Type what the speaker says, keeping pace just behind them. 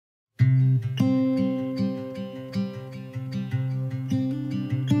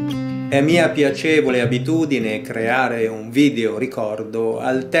È mia piacevole abitudine creare un video ricordo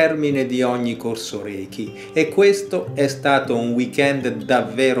al termine di ogni corso Reiki e questo è stato un weekend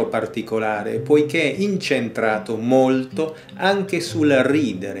davvero particolare poiché incentrato molto anche sul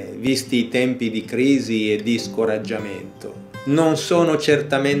ridere, visti i tempi di crisi e di scoraggiamento. Non sono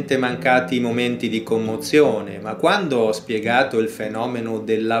certamente mancati i momenti di commozione, ma quando ho spiegato il fenomeno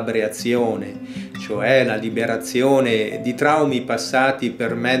dell'abreazione, cioè la liberazione di traumi passati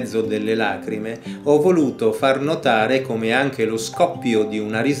per mezzo delle lacrime, ho voluto far notare come anche lo scoppio di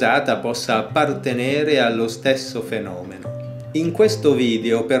una risata possa appartenere allo stesso fenomeno. In questo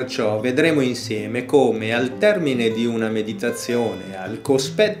video perciò vedremo insieme come al termine di una meditazione, al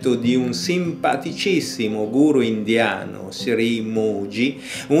cospetto di un simpaticissimo Guru Indiano, Mooji,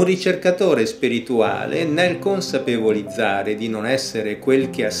 un ricercatore spirituale, nel consapevolizzare di non essere quel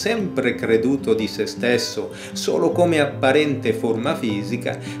che ha sempre creduto di se stesso solo come apparente forma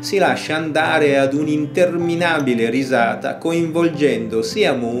fisica, si lascia andare ad un'interminabile risata coinvolgendo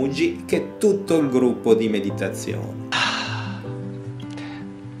sia Mooji che tutto il gruppo di meditazione.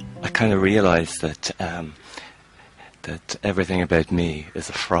 I kind of realized that that everything about me is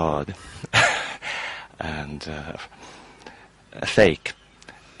a fraud and a fake,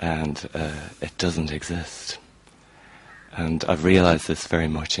 and it doesn't exist. And I've realized this very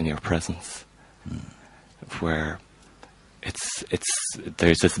much in your presence, where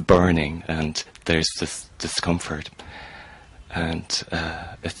there's this burning and there's this discomfort, and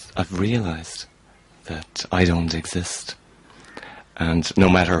I've realized that I don't exist. And no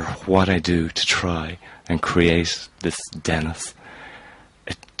matter what I do to try and create this Dennis,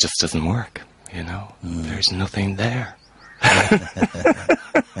 it just doesn't work, you know? There's nothing there.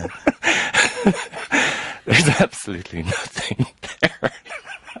 There's absolutely nothing there.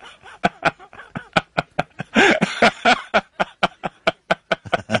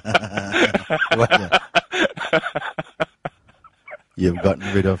 What? You've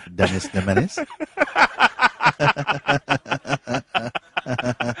gotten rid of Dennis the Menace?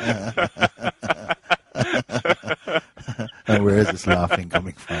 And where is this laughing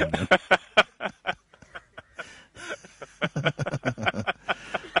coming from then?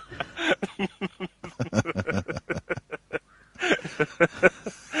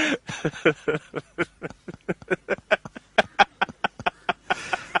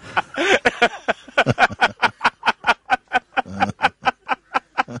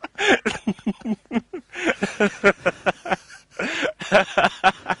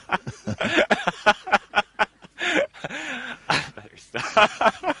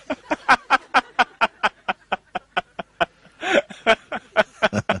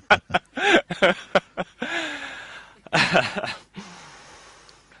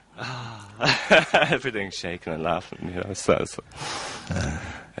 Everything's shaking and laughing, you know. So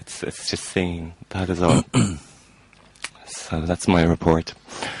it's just seeing. That is all. So that's my report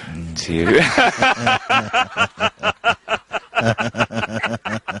to you.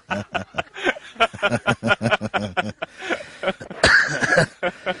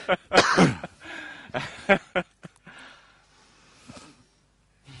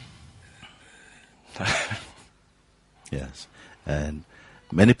 Yes, and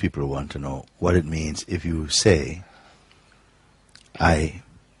many people want to know what it means if you say, I,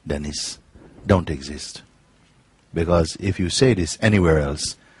 Dennis, don't exist. Because if you say this anywhere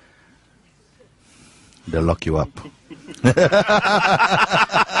else, they'll lock you up.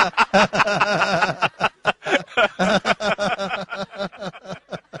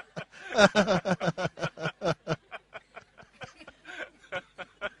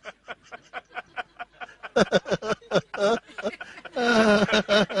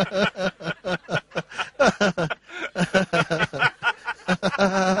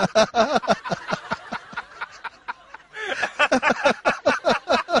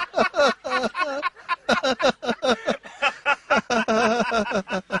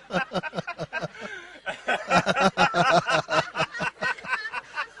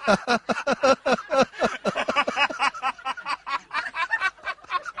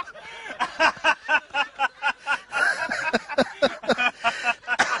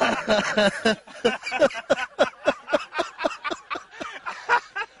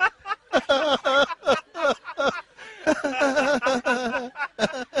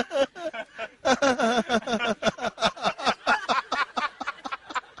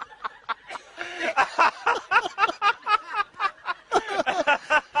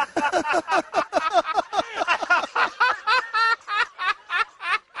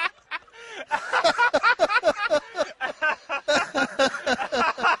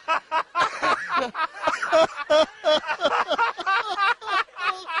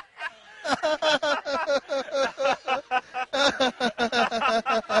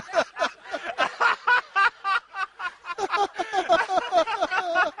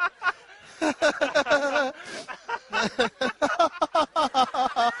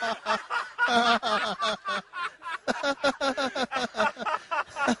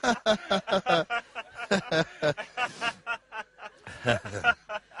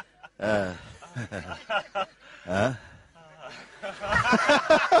 Huh?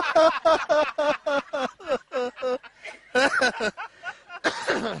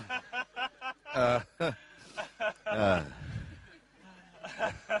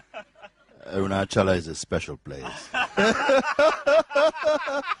 Arunachala is a special place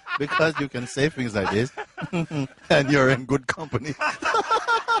because you can say things like this and you're in good company.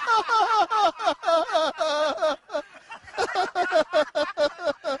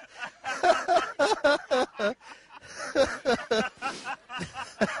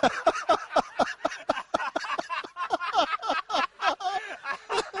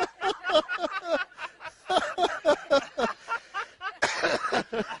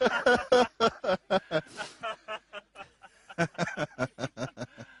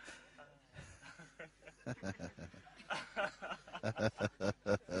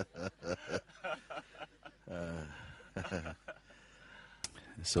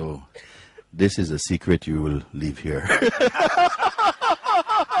 So, this is a secret you will leave here.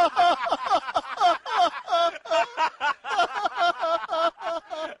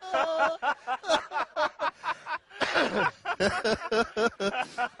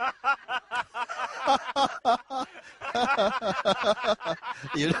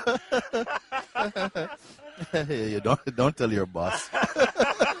 you you don't tell your boss.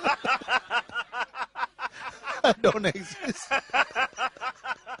 I don't exist.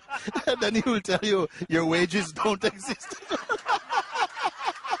 And then he will tell you your wages don't exist.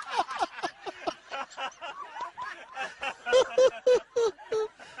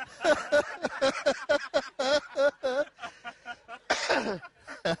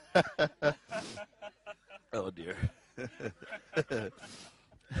 Oh dear.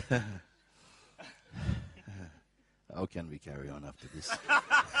 How can we carry on after this?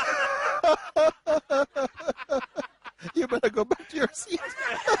 You better go back to your seat.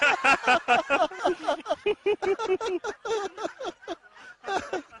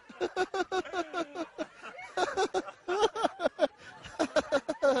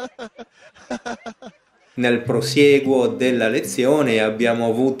 Nel prosieguo della lezione abbiamo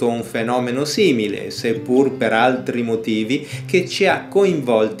avuto un fenomeno simile, seppur per altri motivi, che ci ha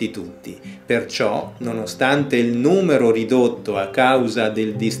coinvolti tutti. Perciò, nonostante il numero ridotto a causa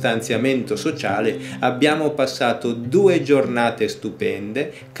del distanziamento sociale, abbiamo passato 2 giornate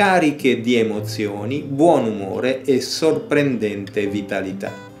stupende, cariche di emozioni, buon umore e sorprendente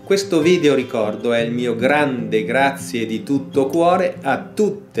vitalità. Questo video ricordo è il mio grande grazie di tutto cuore a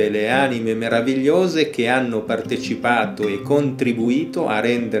tutte le anime meravigliose che hanno partecipato e contribuito a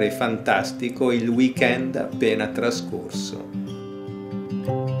rendere fantastico il weekend appena trascorso.